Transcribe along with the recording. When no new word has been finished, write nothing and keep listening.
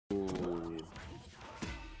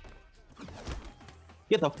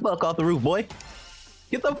Get the fuck off the roof, boy.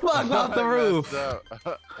 Get the fuck off the roof.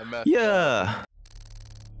 Yeah.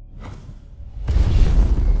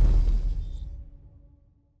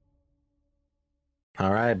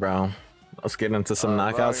 All right, bro. Let's get into some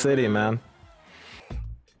Knockout City, man.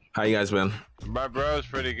 How you guys been? My bro's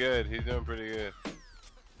pretty good. He's doing pretty good.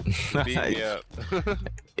 He beat me up.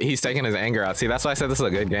 He's taking his anger out. See, that's why I said this is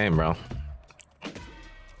a good game, bro.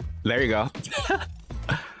 There you go.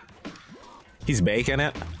 He's baking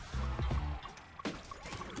it.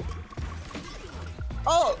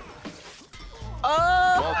 Oh!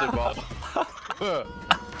 Oh!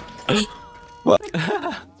 What?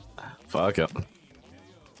 Fuck it.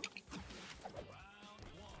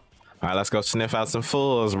 Alright, let's go sniff out some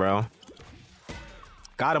fools, bro.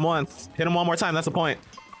 Got him once. Hit him one more time. That's the point.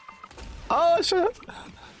 Oh, shit.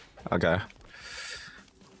 Okay.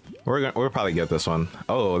 We'll probably get this one.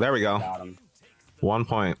 Oh, there we go. 1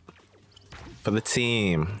 point for the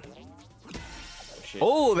team.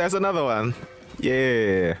 Oh, there's another one.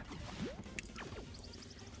 Yeah.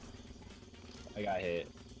 I got hit.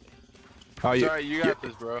 Oh, sorry, you got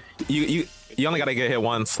this, bro. You only gotta get hit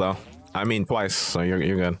once, though. I mean, twice. So you're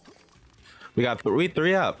good. We got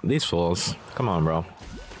three up. These fools. Come on, bro.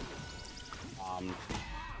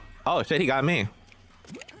 Oh shit, he got me.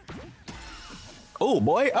 Oh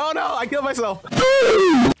boy. Oh no, I killed myself.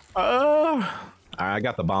 Alright, I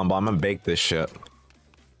got the bomb. I'm gonna bake this shit.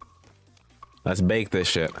 Let's bake this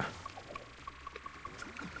shit.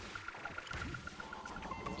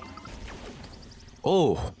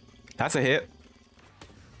 Oh, that's a hit.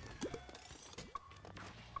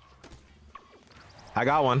 I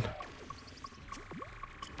got one.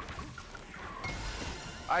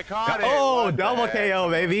 I caught it. Oh, double KO,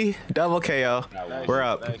 baby. Double KO. Nice, We're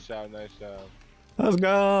up. Nice job, nice job. Let's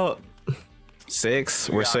go. 6.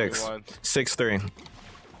 We're 6. 6-3.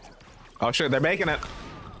 Oh shit, they're baking it.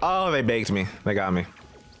 Oh, they baked me. They got me.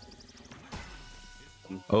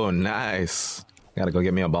 Oh, nice. Gotta go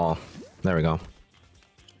get me a ball. There we go.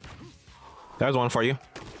 There's one for you.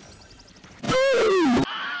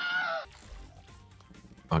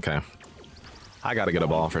 Okay. I gotta get a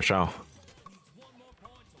ball for sure.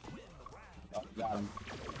 Got him.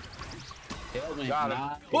 Got him.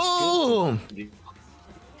 Boom!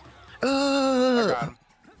 I got him.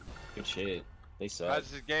 Good shit. They suck. How's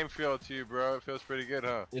this game feel to you, bro? It feels pretty good,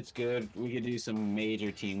 huh? It's good. We could do some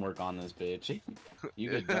major teamwork on this bitch. You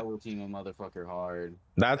could double team a motherfucker hard.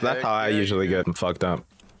 That's how I usually get fucked up.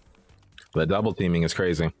 The double teaming is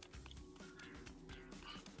crazy.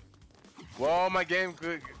 Whoa, my game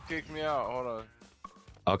kicked me out. Hold on.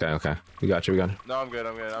 Okay. We got you. No, I'm good.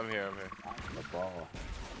 I'm here. The ball.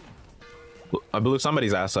 I blew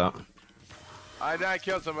somebody's ass up. I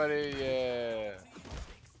killed somebody. Yeah.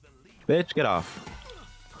 Bitch, get off.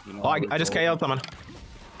 You know, Oh, I just KO'd someone.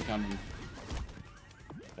 Coming.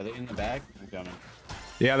 Are they in the back? I'm coming.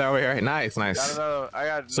 Yeah, they're over here. Nice. Got another, I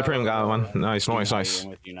got Supreme got one. Nice. I'm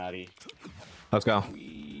with you, Nati. Let's go.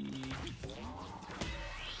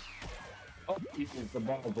 Oh, the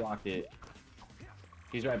ball blocked it.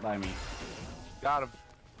 He's right by me. Got him.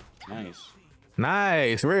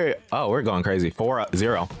 Nice. We're going crazy.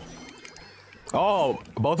 4-0. Oh,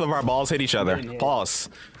 both of our balls hit each other. Pause.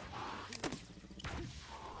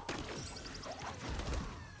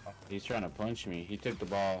 He's trying to punch me. He took the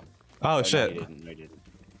ball. Oh shit. No, he didn't.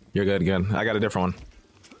 You're good. I got a different one.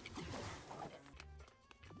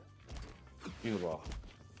 Give me the ball.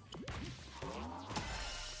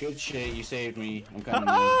 Good shit. You saved me. I'm coming.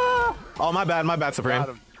 Oh, my bad,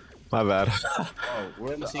 Supreme. My bad. Oh,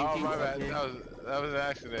 we're in the same team. My bad. That was an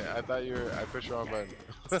accident. I thought I pushed the wrong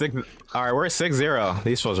button. All right, we're 6-0.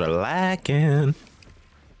 These fools are lacking.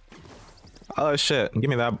 Oh shit! Give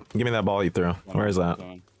me that ball you threw. Where is that?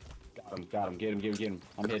 Got him. Get him.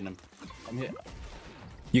 I'm hitting him.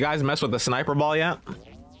 You guys mess with the sniper ball yet?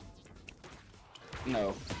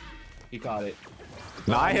 No. He caught it.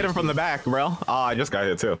 No, I hit him from the back, bro. Oh, I just got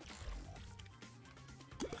hit too.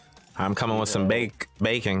 I'm coming with some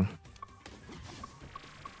baking.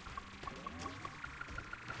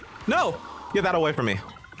 No! Get that away from me.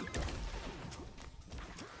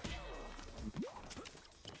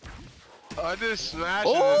 I just smashed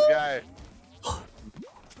this guy.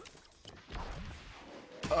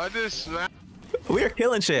 I just smashed. We are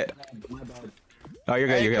killing shit. Oh, you're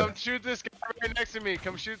good. Hey, You're good. come shoot this guy right next to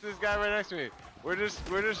me. We're just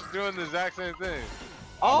doing the exact same thing.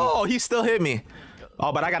 Oh, he still hit me.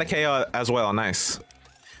 Oh, but I got a KO as well. Nice.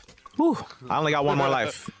 Whew. I only got one more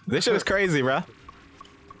life. This shit is crazy, bro.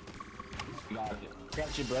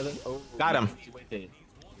 Got you, brother. Oh, got him.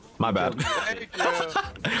 My bad. Thank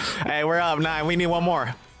you. Hey, we're up 9. We need one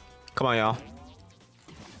more. Come on, y'all.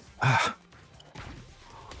 They're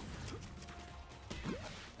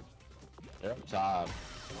up top.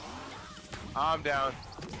 I'm down.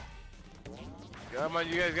 Come on,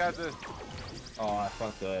 you guys got this. Oh, I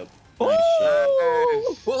fucked up. Ooh!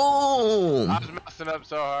 Nice. Boom! I was messing up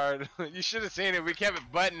so hard. You should have seen it. We kept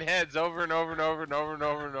butting heads over and over and over and over and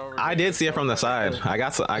over and over. I did see it from the side. I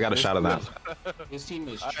got a shot of that. His team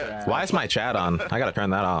is trash. Why is my chat on? I gotta turn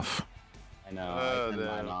that off. I know. Oh, I turned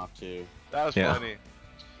damn. mine off too. That was Yeah. funny.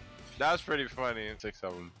 That was pretty funny. 6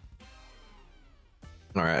 of them.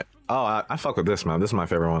 All right. Oh, I fuck with this, man. This is my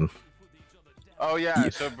favorite one. Oh yeah.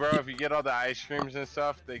 So bro, if you get all the ice creams and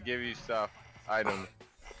stuff, they give you stuff, items.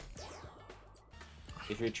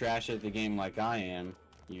 If you're trash at the game like I am,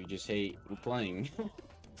 you just hate playing.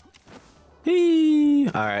 Hee.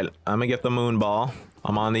 All right. I'm gonna get the moon ball.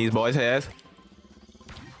 I'm on these boys' heads.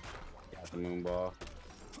 Got the moon ball.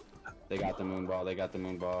 They got the moon ball. They got the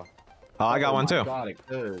moon ball. Oh, I got one too. God, it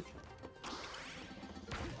could.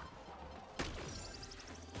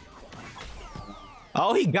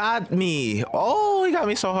 Oh, he got me. Oh, he got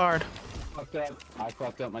me so hard. I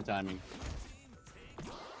fucked up my timing.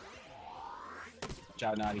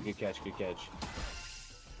 Shot naughty, good catch, good catch.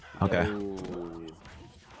 Okay. Ooh.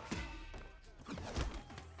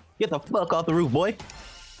 Get the fuck off the roof, boy.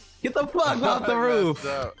 Get the fuck off the roof.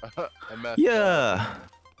 I messed up. Yeah.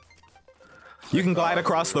 You can glide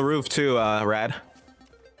across the roof too, Rad.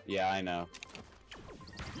 Yeah, I know.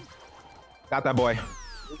 Got that boy.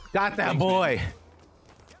 Got that boy.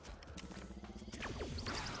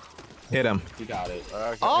 Hit him. You got it.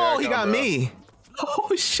 Okay, Oh, here I he come, got bro. me.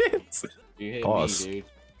 Oh shit. You hit Pause. me, dude.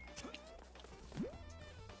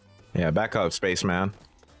 Yeah, back up, spaceman.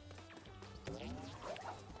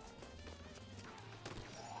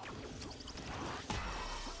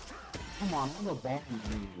 Come on, I'm a ball.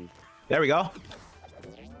 There we go.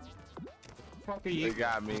 Fuck are you? They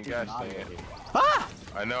got me. Gosh dang it. Ah!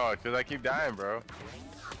 I know, cause I keep dying, bro.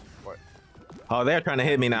 What? Oh, they're trying to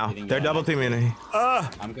hit me now. They're double teaming me. Ah!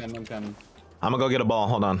 I'm coming, I'm coming. I'm gonna go get a ball.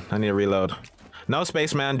 Hold on. I need to reload. No,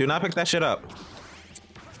 spaceman. Do not pick that shit up.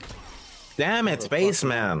 Damn it,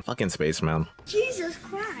 spaceman. Fucking spaceman. Jesus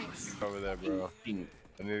Christ. Over there, bro. I need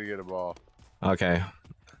to get a ball. Okay.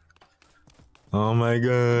 Oh my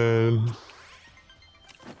god.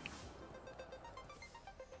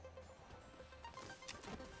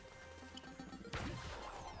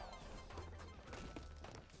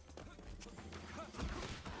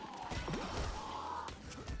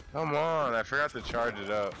 Come on, I forgot to charge it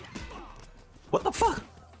up. What the fuck?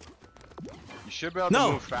 You should be able No.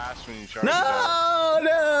 to move fast when you charge it up.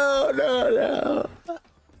 No.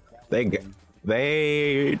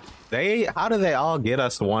 They, how do they all get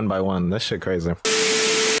us one by one? This shit crazy.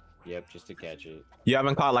 Yep, just to catch it. You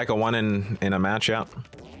haven't caught like a one in a match yet?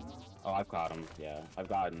 Oh, I've caught him. Yeah, I've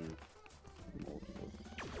gotten.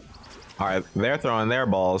 All right, they're throwing their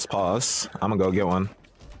balls. Pause. I'm gonna go get one.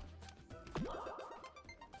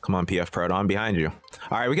 Come on, PF Proto. I'm behind you.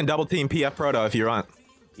 All right, we can double team PF Proto if you want.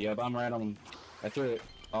 Yep, I'm right on him. I threw it.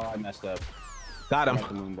 Oh, I messed up. Got I got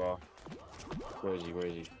the him. moon ball. Where is he? Where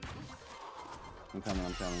is he? I'm coming,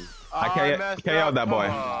 I'm coming. I messed KO'd up. that boy.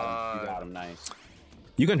 Come You on. got him, nice.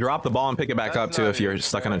 You can drop the ball and pick it back That's up too not if you're even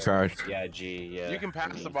stuck in a fair. charge. Yeah, G, yeah. You can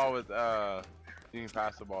pass the ball with you can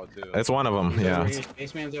pass the ball too. It's one of them. He's Yeah. over here.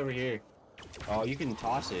 Spaceman's over here. Oh, you can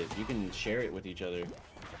toss it. You can share it with each other.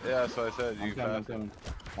 Yeah, that's what I said. You I'm can coming, I'm pass it. coming.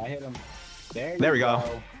 I hit him. There There we you go.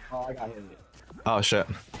 Oh, I got hit. Oh shit.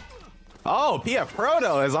 Oh, PF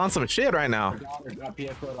Proto is on some shit right now. Got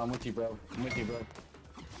PF Pro. I'm with you, bro. I'm with you, bro.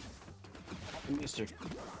 Mister.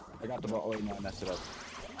 I got the ball. Oh, wait, no, I messed it up.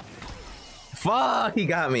 Fuck, he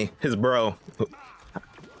got me. His bro.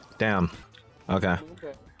 Damn. Okay.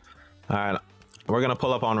 All right. We're gonna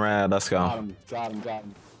pull up on Rad. Let's Got go. him, got him, got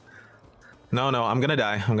him. No, I'm gonna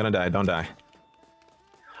die. I'm gonna die. Don't die.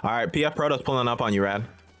 All right, PF Proto's pulling up on you, Rad.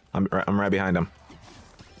 I'm right behind him.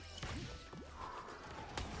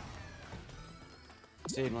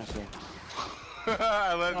 Save myself.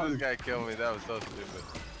 I let this guy kill me. That was so stupid.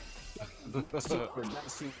 Super,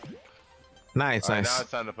 that's super. Nice, Alright, now nice.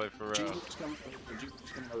 it's time to play for real. Time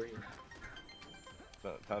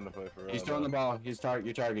to play for real. He's throwing the ball. He's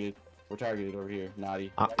you're targeted. We're targeted over here,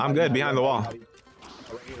 Naughty. I'm good behind the wall. Right here,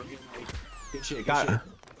 right here, Naughty. Good shit, good Got shit.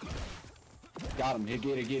 Got him. Get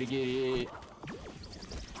it.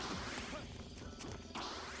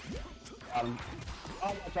 Got him. Oh,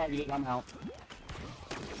 I got targeted. I'm out.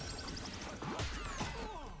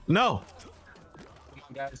 No. Come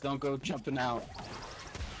on, guys, don't go jumping out.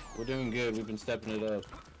 We're doing good. We've been stepping it up.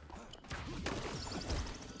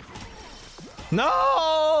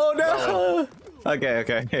 No.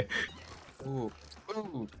 Okay. Ooh.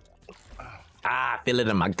 Ooh. Ah, I feel it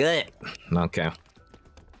in my gut. Okay.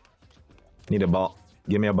 Need a ball.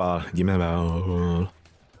 Give me a ball. Give me a ball.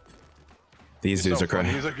 These dudes So are funny.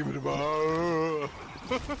 crazy. He's like, give me the ball. Oh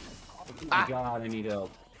my god, I need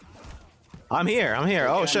help. I'm here. I'm here.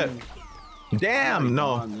 Oh shit. Damn.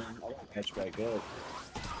 No. I gotta catch back up.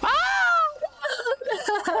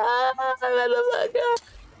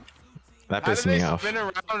 That How pissed do they me off. spin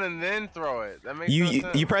around and then throw it? That makes no You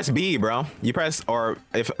sense. you press B, bro. You press, or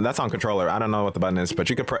if that's on controller, I don't know what the button is, but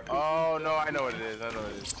you could press. Oh no, I know what it is. I know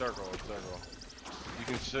what it is. Circle, circle. You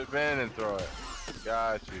can spin and throw it.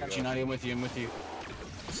 Got you. Got you, Nati. I'm with you. I'm with you.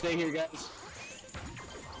 Stay here, guys.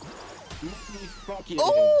 Fuck you.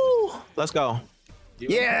 Oh, let's go. Do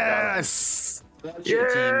it. Yes. That's your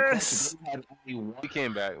team. Yes. You had only one. We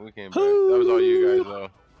came back. We came back. That was all you guys though.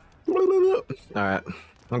 All right,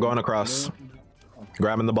 I'm going across,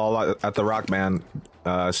 grabbing the ball at the Rock Band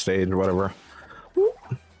stage or whatever. Oh,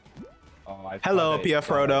 I Hello, thought they- PF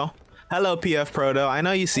Proto. Hello, PF Proto. I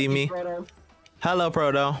know you see me. Proto. Hello,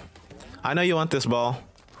 Proto. I know you want this ball.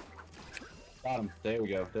 Got him. There we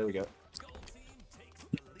go. There we go.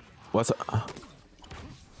 What's up?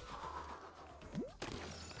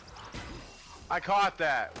 I caught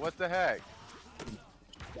that. What the heck?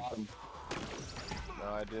 Got him.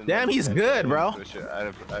 No, I didn't. Damn, he's good, bro. Push it. I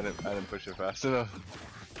didn't push it fast enough.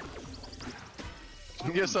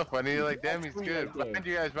 You're so funny. You're like, damn, he's good. Behind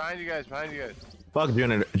you guys. Behind you guys. Behind you guys. Fuck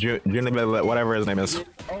Junior, whatever his name is.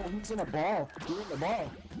 Oh, he's in a ball. He's in the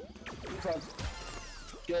ball.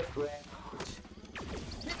 Get wrecked.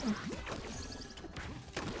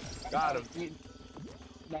 Got him.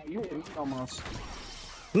 No, you hit me almost.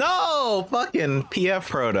 No, fucking PF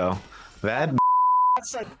Proto. That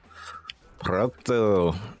That's like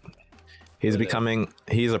Proto. He's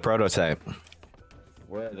a prototype.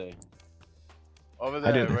 where are they? Over I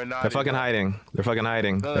there. did. Right now. They're fucking hiding. They're fucking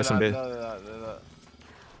hiding. No, There's some they're big. not. No, they're not. They're not.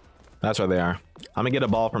 That's where they are. I'm gonna get a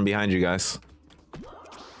ball from behind you guys.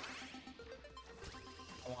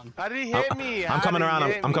 How did he hit me? I'm coming around.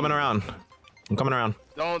 I'm coming around. I'm coming around.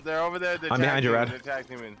 Don't. They're over there. They're I'm behind you, tag Red. teaming, they're tag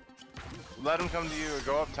teaming. Let them come to you.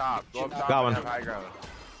 Go up top. Go up top. Got and one. have high ground.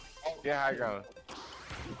 Get high ground.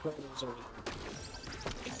 The Proto's over there.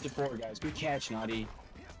 Catch the four, guys. Good catch, Naughty.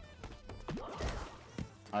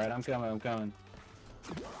 Alright, I'm coming. I'm coming.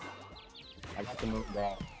 I got the move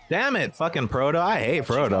ball. Damn it, fucking Proto. I hate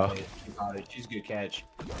Proto. She got it. She's a good catch.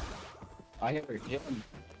 I hit her. Hit him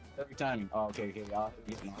every time. Oh, okay, okay. I'll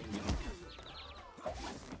get him.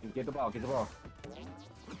 Get the ball. Get the ball.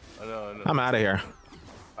 I know. I know. I'm out of here.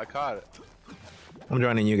 I caught it. I'm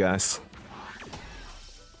joining you guys.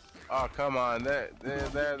 Oh, come on. They're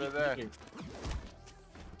there.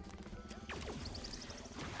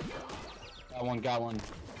 Got one. Got one.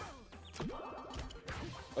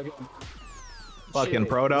 Okay. Fucking Shit,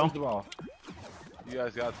 Proto. where's the ball? You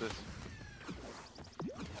guys got this.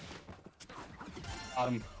 Got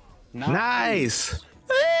him. Nice.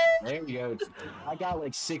 There you go. I got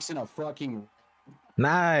like 6 in a fucking.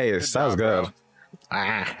 Nice. That was job,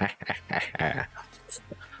 good.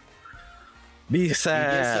 Be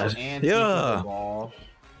sad. Yeah. Ball.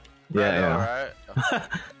 Yeah, yeah. All right.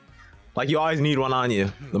 Like you always need one on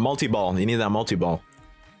you. The multi-ball. You need that multi-ball.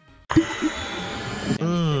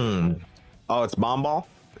 Oh, it's bomb ball?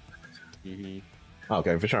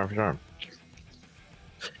 Okay, for sure, for sure.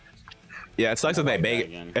 Yeah, it sucks if they bake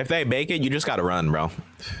it. If they bake it, you just gotta run, bro.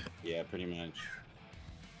 Yeah, pretty much.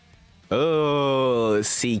 Oh,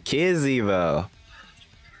 see Kizzy though.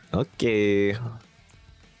 Okay. All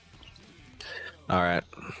right.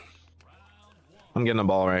 I'm getting a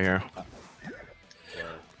ball right here.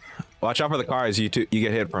 Watch out for the cars. You get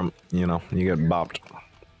hit from. You get bopped.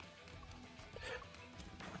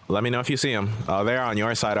 Let me know if you see them. Oh, they're on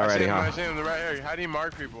your side already, huh? I see him. They're right here. How do you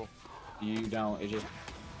mark people? You don't. It just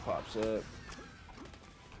pops up.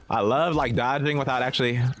 I love like dodging without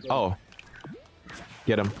actually. Oh,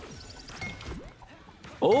 get him.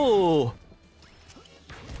 Oh.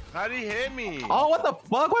 How did he hit me? Oh, what the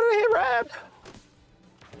fuck? What did he hit Red?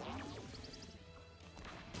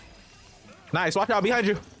 Nice. Watch out behind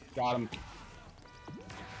you. Got him.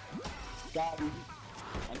 Got him.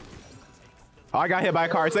 Oh, I got hit by a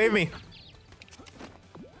car. Save me.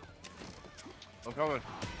 I'm coming.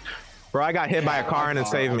 Bro, I got hit by a car and it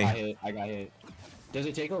saved me. I got hit. Does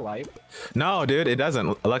it take a life? No, dude, it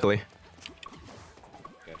doesn't. Luckily.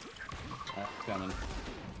 Okay. Alright, coming.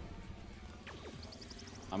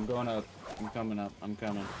 I'm going up. I'm coming up. I'm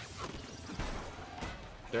coming.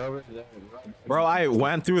 They're over there. Bro, I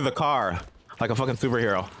went through the car like a fucking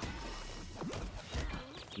superhero.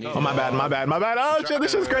 Oh, my bad. Oh, shit,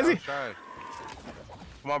 this shit's crazy.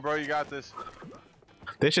 Come on, bro. You got this.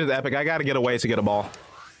 This shit is epic. I gotta get away to get a ball.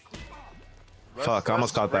 Fuck, I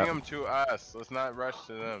almost caught that. Bring them to us. Let's not rush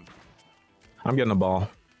to them. I'm getting a ball.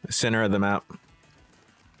 Center of the map.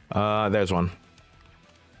 There's one.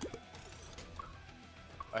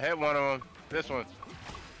 I hit one of them. This one.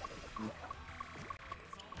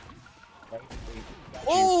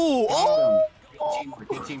 Oh!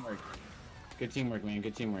 Good teamwork. Good teamwork, man.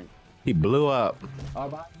 Good teamwork. He blew up. How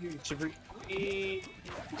about you, Shabri?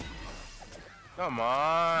 Come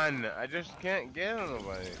on. I just can't get on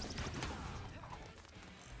nobody.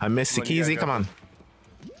 I missed Come on, you Sakizi. gotta Come go. on.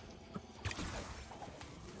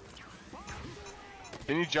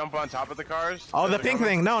 Can you jump on top of the cars? Oh, the As they're pink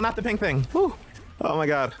coming? thing. No, not the pink thing. Whew. Oh my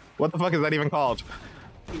god. What the fuck is that even called?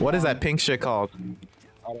 What is that pink shit called?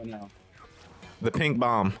 I don't know. The pink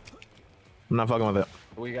bomb. I'm not fucking with it.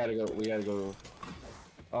 We gotta go. We gotta go.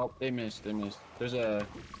 Oh, they missed. They missed. There's a.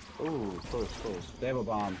 Ooh, close, close. They have a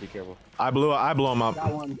bomb. Be careful. I blew him up.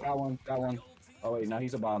 Got one. Got one. Got one. Oh wait, no,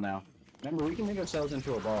 he's a ball now. Remember, we can make ourselves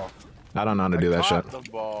into a ball. I don't know how to do that shit. The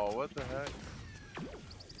ball. What the heck?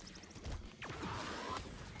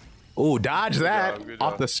 Ooh, dodge that job, good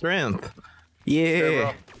off job. the strength. Hey, Yeah.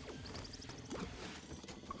 bro.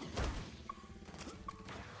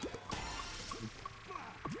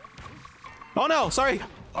 Oh no, sorry.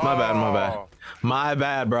 My bad, my bad. Oh. My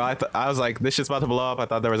bad, bro. I was like, this shit's about to blow up. I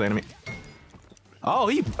thought there was an enemy. Oh,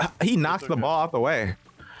 he knocked the okay. ball out the way.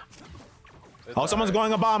 It's Oh, someone's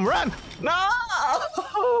alright. going a bomb. Run! No!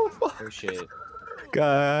 Oh shit.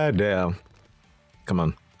 God damn. Come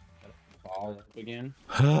on. Ball up again.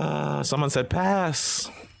 Someone said pass.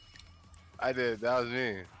 I did. That was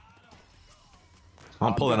me.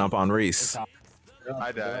 I'm pulling up on Reese.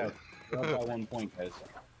 I died. We all got 1 point, guys.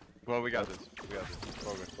 Come on, we got this. We got this.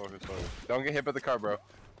 Focus, focus, focus. Don't get hit by the car, bro.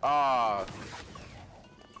 Ah.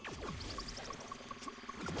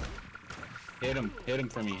 Hit him. Hit him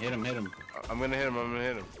for me. Hit him. Hit him. I'm gonna hit him. I'm gonna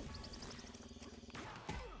hit him.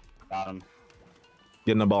 Got him.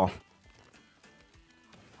 Getting the ball.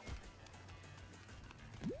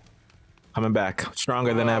 Coming back.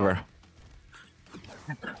 Stronger than ever.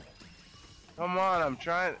 Come on, I'm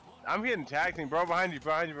trying. I'm getting tag team, bro. Behind you,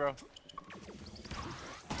 bro.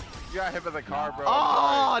 You got hit by the car, bro.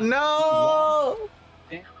 Oh, no!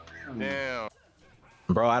 Damn.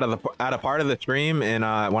 Bro, out of part of the stream, and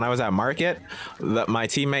when I was at market, my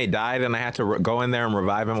teammate died, and I had to go in there and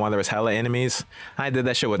revive him while there was hella enemies. I did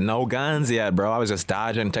that shit with no guns yet, bro. I was just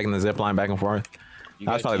dodging, taking the zip line back and forth. You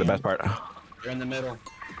That was got probably the team. best part. You're in the middle.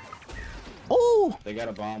 Oh! They got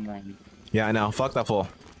a bomb one. Yeah, I know. Fuck that fool.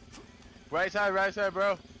 Right side,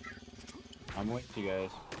 bro. I'm with you guys.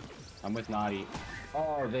 I'm with Naughty.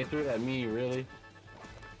 Oh, they threw it at me, really?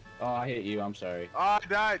 Oh, I hit you. I'm sorry. Oh, I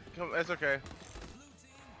died. Come, it's okay.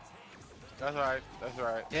 That's alright. That's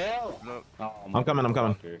alright. Hell! No. Oh, I'm coming.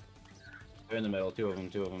 motherfucker. They're in the middle. Two of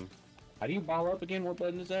them. How do you ball up again? What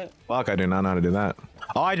button is that? Fuck, I do not know how to do that.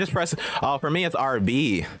 Oh, I just pressed. Oh, for me, it's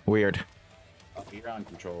RB. Weird. Oh, you're on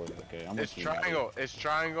controller. Okay, I'm It's with you, Naughty. triangle. It's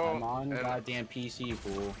triangle. I'm on and- goddamn PC,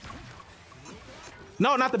 fool.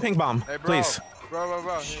 No, not the pink bomb. Hey, bro. Please.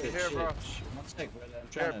 Bro. Shit, Here, shit, bro. shit. 1 sec, brother. I'm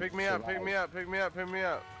Here, trying pick to me up. survive. Pick me up. Pick me up. Pick me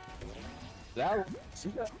up. That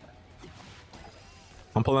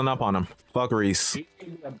I'm pulling up on him. Fuck Reese. You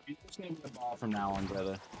just need the ball from now on,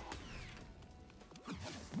 brother.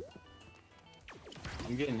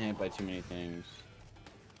 I'm getting hit by too many things.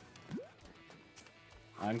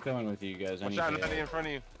 I'm coming with you guys. I Watch need out, to Natty in help. front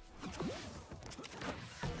of you.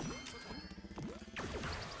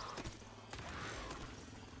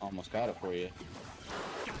 Almost got it for you.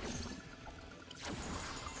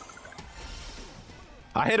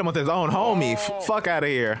 I hit him with his own homie. Oh. Fuck out of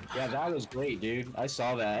here. Yeah, that was great, dude. I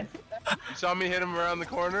saw that. You saw me hit him around the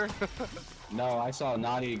corner? No, I saw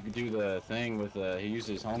Naughty do the thing with he used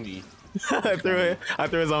his homie. I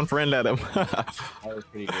threw his own friend at him. That was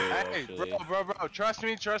pretty good. Hey, actually. bro. Trust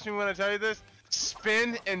me when I tell you this.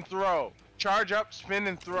 Spin and throw. Charge up, spin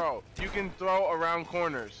and throw. You can throw around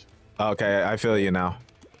corners. Okay, I feel you now.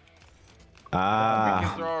 You Ah,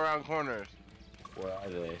 can throw around corners. Where are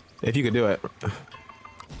they? if you could do it.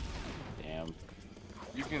 Damn.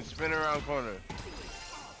 You can spin around corners.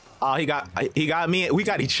 Oh, he got me. We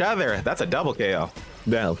got each other. That's a double KO.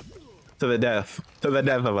 Damn. To the death of I'm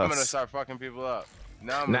gonna us. start fucking people up.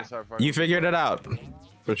 Now I'm Nah, gonna start fucking. you figured it out,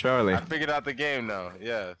 for surely. I figured out the game now.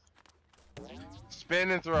 Yeah.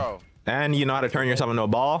 Spin and throw. And you know how to turn yourself into a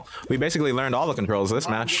ball. We basically learned all the controls this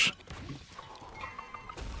match.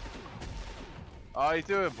 Oh, he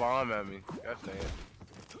threw a bomb at me. Gosh dang it.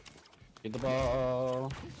 Get the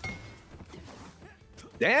ball.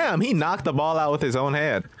 Damn, he knocked the ball out with his own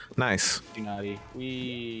head. Nice. Naughty.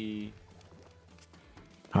 We.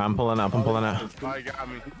 I'm pulling up. I'm pulling up. Oh, he got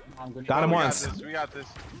me. Got him We once. got this. We got this.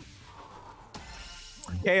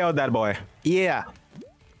 KO'd that boy. Yeah.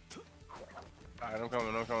 Alright, I'm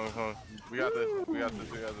coming. I'm coming. I'm coming. We got this. We got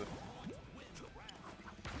this. We got this.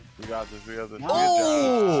 We got this. We got this.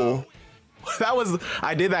 Oh! That was.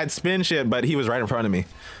 I did that spin shit, but he was right in front of me.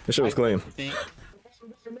 This shit was clean.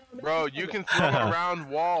 Bro, you can throw around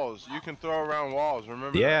walls. You can throw around walls.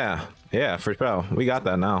 Remember? Yeah. Yeah, for sure. We got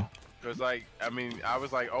that now. Because, like, I mean, I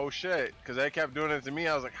was like, oh shit. Because they kept doing it to me.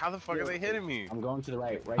 I was like, how the fuck are they hitting me? I'm going to the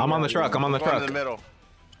right. Right I'm here, on the truck. I'm on the Going truck. in the middle.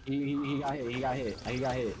 He got hit. He got hit. He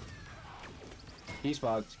got hit. He's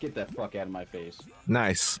fucked. Get that fuck out of my face.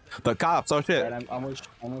 Nice. The cops. Oh shit. Right, I'm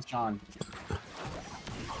with Sean.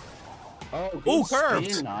 Oh, good Ooh, curved.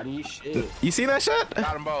 spin, naughty shit. You see that shit?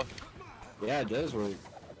 Got them both. Yeah, it does work.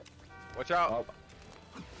 Watch out.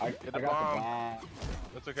 Oh, I Get got the the bomb. bomb.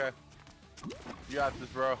 That's okay. You got this,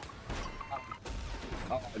 bro.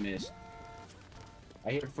 Oh, I missed.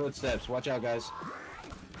 I hear footsteps. Watch out, guys.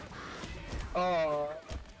 Oh.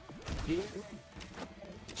 He...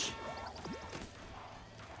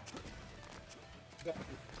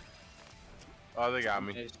 Oh, they got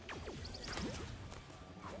me.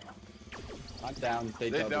 I'm down. They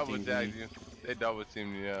They double teamed tagged me. you. They double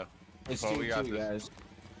teamed you, yeah. It's Oh, 2-2, we got this. guys.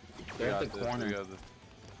 We They're got at the this. corner. We got this.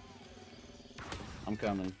 I'm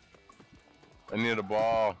coming. I need a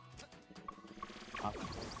ball. I'm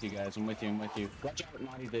with you guys. I'm with you. I'm with you. Watch out,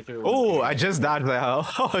 Naughty. They threw. Oh, I just dodged that hell.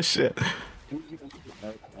 Oh shit.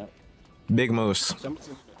 No. Big moose. Somebody's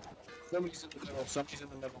in the middle. Somebody's in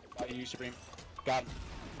the middle. By you, Supreme. Got him.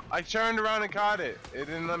 I turned around and caught it. It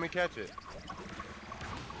didn't let me catch it.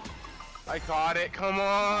 I caught it. Come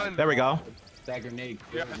on. There we go. That grenade.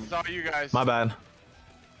 Yeah, I saw you guys. My bad.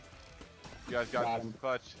 You guys got Got this him.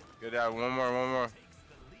 clutch. Good out. One more. One more.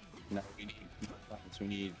 No, we need. We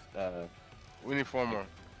need. We need 4 more.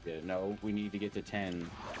 Yeah, no, we need to get to 10.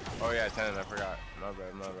 Oh yeah, 10. I forgot. My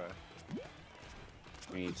bad. My bad.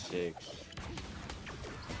 We need 6.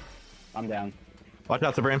 I'm down. Watch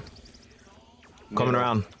out, Supreme. Coming Middle,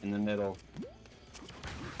 around. in the middle.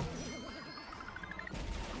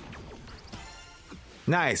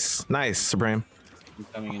 Nice. Nice, Supreme. I'm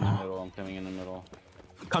coming in the middle. I'm coming in the middle.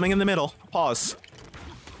 Coming in the middle. Pause.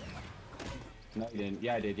 No, you didn't.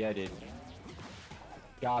 Yeah, I did. Yeah, I did.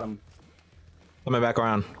 Got him. Coming back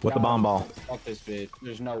around with the bomb ball. Fuck this bitch.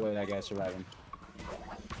 There's no way that guy's surviving.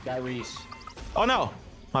 Guy Reese. Oh no.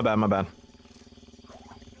 My bad. My bad.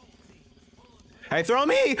 Hey, throw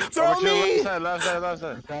me! Throw Oh, chill, me! left side. Left side. Left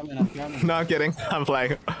side. I'm coming. I'm coming. No, I'm kidding. I'm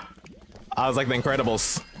playing. I was like the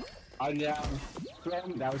Incredibles. I'm down.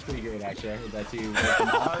 That was pretty good, actually. I heard that too.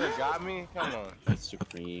 Oh, they got me. Come on. That's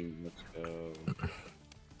Supreme. Let's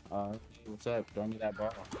go. What's up? Throw me that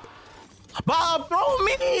ball. Bob, throw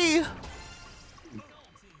me!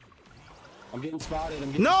 I'm getting spotted. I'm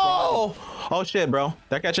getting No! Oh shit, bro.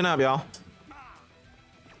 They're catching up, y'all.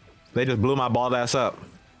 They just blew my bald ass up.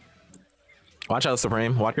 Watch out,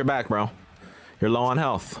 Supreme. Watch your back, bro. You're low on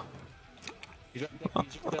health. He's right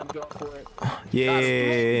there. I'm going for it.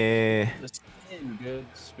 Yeah. The spin, good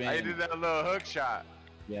spin. I did that little hook shot.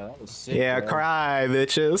 Yeah, that was sick. Yeah, bro. cry,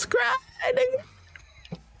 bitches. Cry,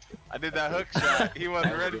 nigga. I did that hook shot. He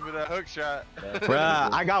wasn't ready for that hook shot. Bruh,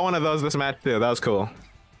 I got one of those this match too. That was cool.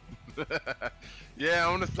 Yeah,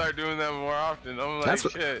 I'm gonna start doing that more often. I'm like, That's-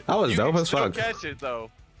 shit. that was you dope can as still fuck. catch it though.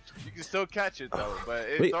 You can still catch it though, but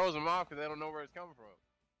it Wait. throws them off because they don't know where it's coming from.